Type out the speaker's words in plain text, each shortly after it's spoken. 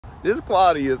this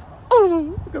quality is,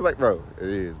 because like, bro, it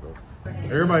is, bro.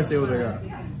 Everybody say what they got.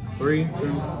 3, 2,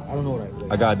 I don't know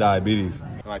what I got diabetes.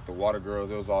 And like the water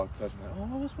girls, it was all touching me. Like,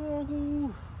 oh, what's wrong,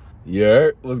 dude? Yeah,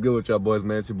 what's good with y'all boys,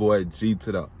 man? It's your boy G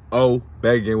to the O,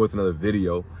 back again with another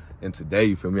video. And today,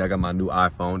 you feel me, I got my new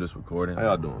iPhone just recording. How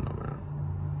y'all doing, though, man?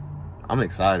 I'm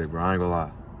excited, bro. I ain't gonna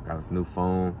lie. Got this new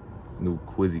phone, new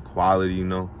quizzy quality, you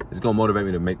know. It's gonna motivate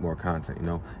me to make more content, you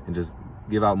know, and just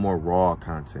give out more raw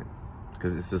content.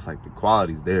 Because it's just like the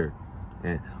quality's there.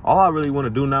 And all I really want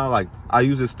to do now, like, I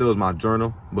use it still as my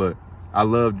journal, but I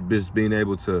love just being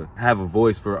able to have a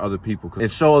voice for other people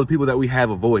and show other people that we have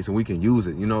a voice and we can use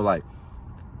it. You know, like,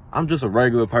 I'm just a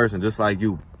regular person, just like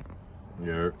you.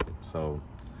 Yeah. So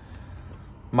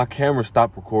my camera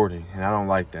stopped recording, and I don't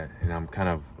like that. And I'm kind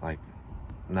of like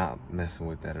not messing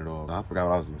with that at all. I forgot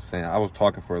what I was even saying. I was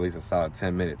talking for at least a solid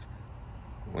 10 minutes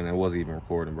when it wasn't even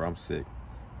recording, bro. I'm sick.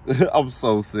 I'm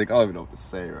so sick. I don't even know what to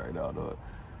say right now, dog.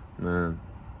 Man,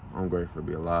 I'm grateful to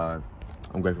be alive.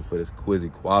 I'm grateful for this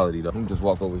quizzy quality, though. Let me just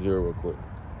walk over here real quick.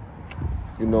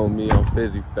 You know me, I'm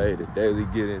fizzy faded. Daily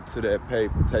get into that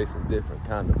paper, tasting different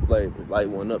kind of flavors. Light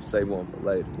one up, save one for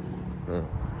later.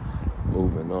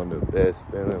 Moving on the best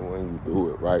feeling when you do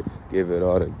it right. Give it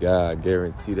all to God.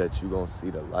 Guarantee that you gonna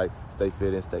see the light. Stay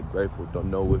fit and stay grateful.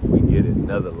 Don't know if we get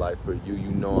another life for you.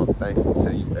 You know I'm thankful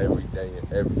to you every day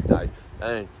and every night.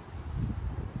 Thank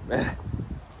you, man.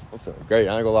 I'm feeling great.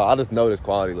 I ain't gonna lie. I just know this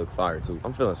quality look fire too.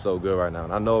 I'm feeling so good right now.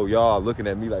 And I know y'all are looking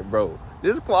at me like, bro,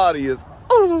 this quality is,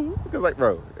 because like,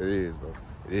 bro, it is, bro.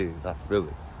 It is. I feel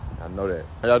it. I know that.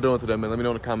 How y'all doing today, man? Let me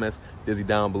know in the comments. Dizzy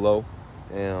down below.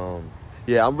 And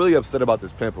yeah, I'm really upset about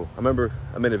this pimple. I remember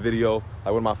I made a video, like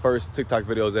one of my first TikTok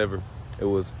videos ever. It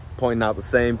was pointing out the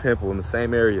same pimple in the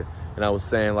same area. And I was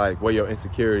saying like, where your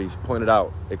insecurities, point it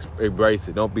out, embrace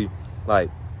it. Don't be like,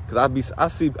 because I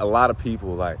see a lot of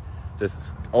people like just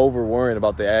over worrying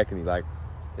about their acne. Like,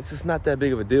 it's just not that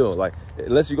big of a deal. Like,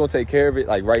 unless you're gonna take care of it,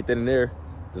 like right then and there,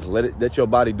 just let your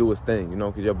body do its thing, you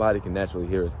know, because your body can naturally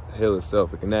heal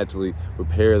itself. It can naturally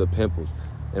repair the pimples.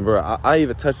 And bro, I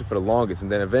even touched it for the longest, and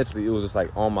then eventually it was just like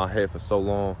on my head for so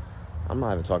long. I'm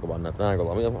not even talking about nothing. I ain't gonna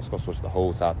lie. I'm just gonna switch the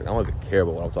whole topic. I don't even care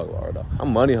about what I'm talking about right now.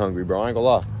 I'm money hungry, bro. I ain't gonna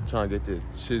lie. I'm trying to get this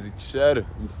chizzy cheddar.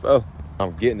 You feel?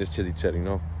 I'm getting this chizzy cheddar, you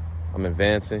know. I'm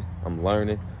advancing. I'm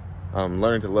learning. I'm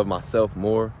learning to love myself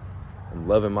more. I'm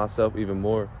loving myself even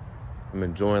more. I'm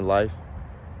enjoying life.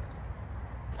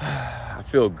 I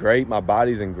feel great. My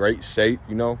body's in great shape,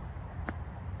 you know.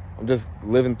 I'm just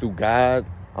living through God.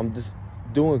 I'm just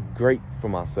doing great for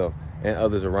myself and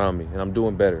others around me. And I'm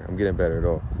doing better. I'm getting better at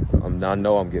all. I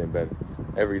know I'm getting better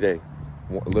every day.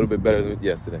 A little bit better than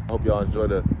yesterday. I hope y'all enjoy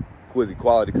the quizzy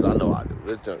quality, because I know I do.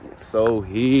 This junk is so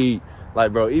heat.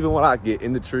 Like, bro, even when I get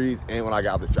in the trees and when I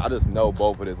got out the tree, I just know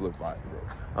both of this look fire, bro.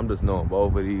 I'm just knowing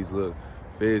both of these look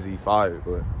fizzy fire,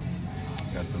 but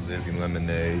got the Lizzie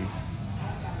lemonade.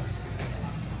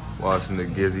 Watching the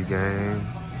Gizzy game.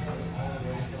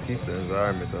 Keep the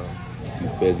environment, though.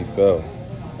 Fizzy fell.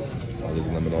 Lizzie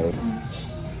lemonade.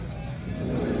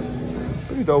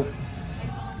 Pretty dope.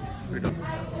 Pretty dope.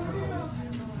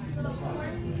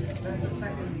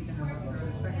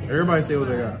 Everybody say what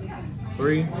they got.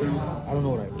 3, 2, I don't know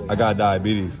what I got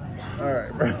diabetes. All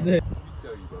right, bro. Let me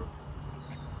tell you, bro.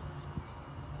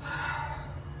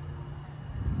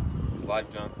 It's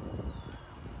life, John.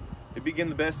 It be getting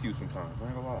the best of you sometimes. I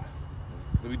ain't gonna lie.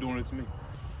 Cause it be doing it to me.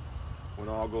 When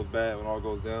all goes bad, when all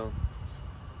goes down,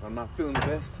 when I'm not feeling the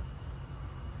best,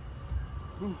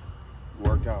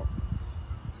 work out.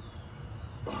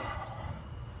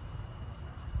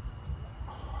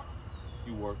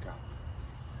 You work out.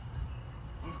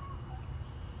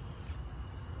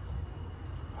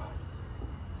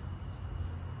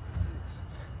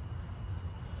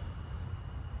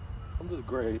 I'm just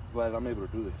glad I'm able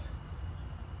to do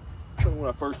this. When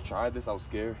I first tried this, I was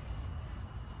scared.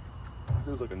 It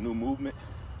feels like a new movement.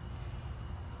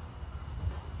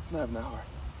 It's not an hour.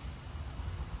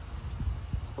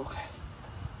 Okay.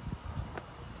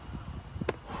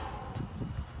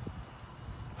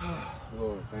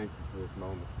 Lord, thank you for this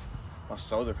moment. My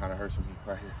shoulder kind of hurts me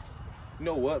right here. You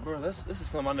know what, bro? This is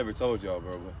something I never told y'all,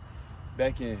 bro. But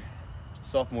back in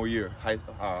sophomore year, high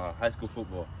school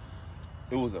football,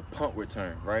 it was a punt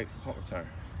return, right? Punt return.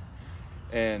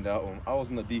 And I was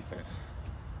in the defense.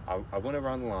 I went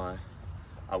around the line.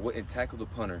 I went and tackled the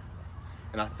punter.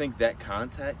 And I think that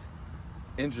contact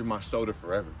injured my shoulder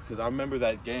forever. Because I remember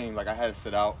that game, like I had to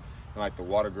sit out. And like the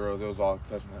water girls, it was all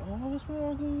touching me. Like, oh, what's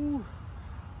wrong, dude?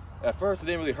 At first, it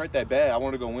didn't really hurt that bad. I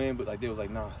wanted to go in, but like they was like,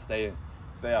 nah, stay in.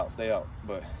 Stay out, stay out.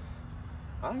 But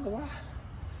I ain't gonna lie.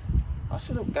 I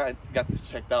should have got this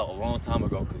checked out a long time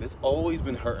ago because it's always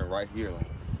been hurting right here. Like,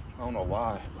 I don't know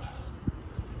why, but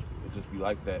it just be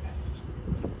like that.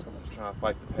 I'm trying to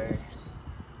fight the pain.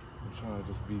 I'm trying to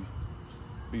just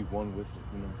be one with it,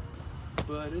 you know.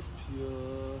 But it's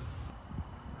pure.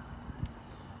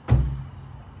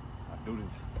 I do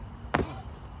this.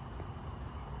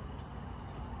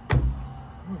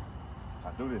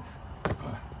 I do this.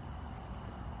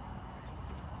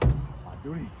 I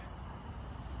do these.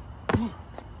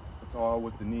 It's all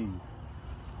with the knees.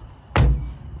 Get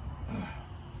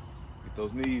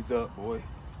those knees up, boy.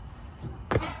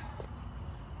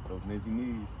 Those nizzy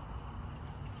knees.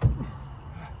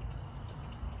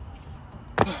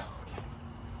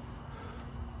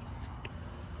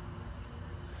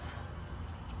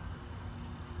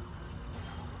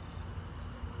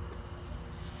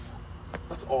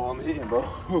 That's all I'm hitting, bro.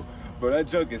 Bro, that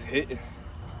junk is hitting.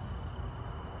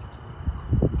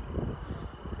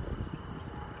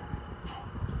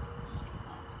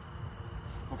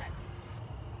 Okay.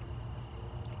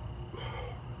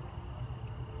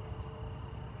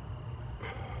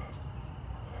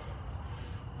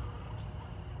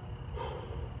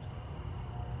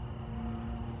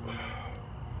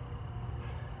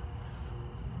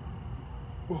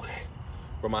 Okay.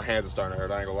 But my hands are starting to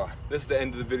hurt, I ain't gonna lie. This is the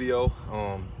end of the video.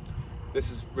 This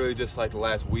is really just like the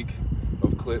last week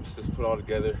of clips just put all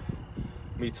together.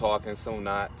 Me talking, some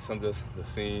not, some just the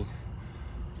scene.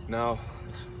 Now,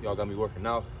 y'all got me working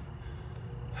out.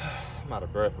 I'm out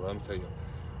of breath, bro, let me tell you.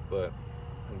 But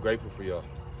I'm grateful for y'all.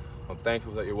 I'm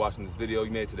thankful that you're watching this video.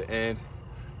 You made it to the end.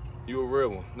 You a real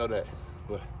one, know that.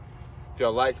 But if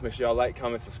y'all like, make sure y'all like,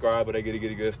 comment, subscribe, but they get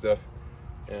good stuff.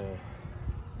 And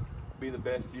be the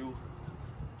best you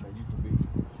that you can be.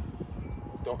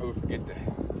 Don't ever forget that.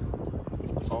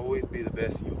 Always be the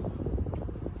best you.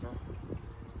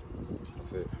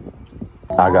 That's it.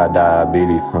 I got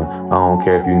diabetes, huh? I don't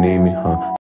care if you need me, huh?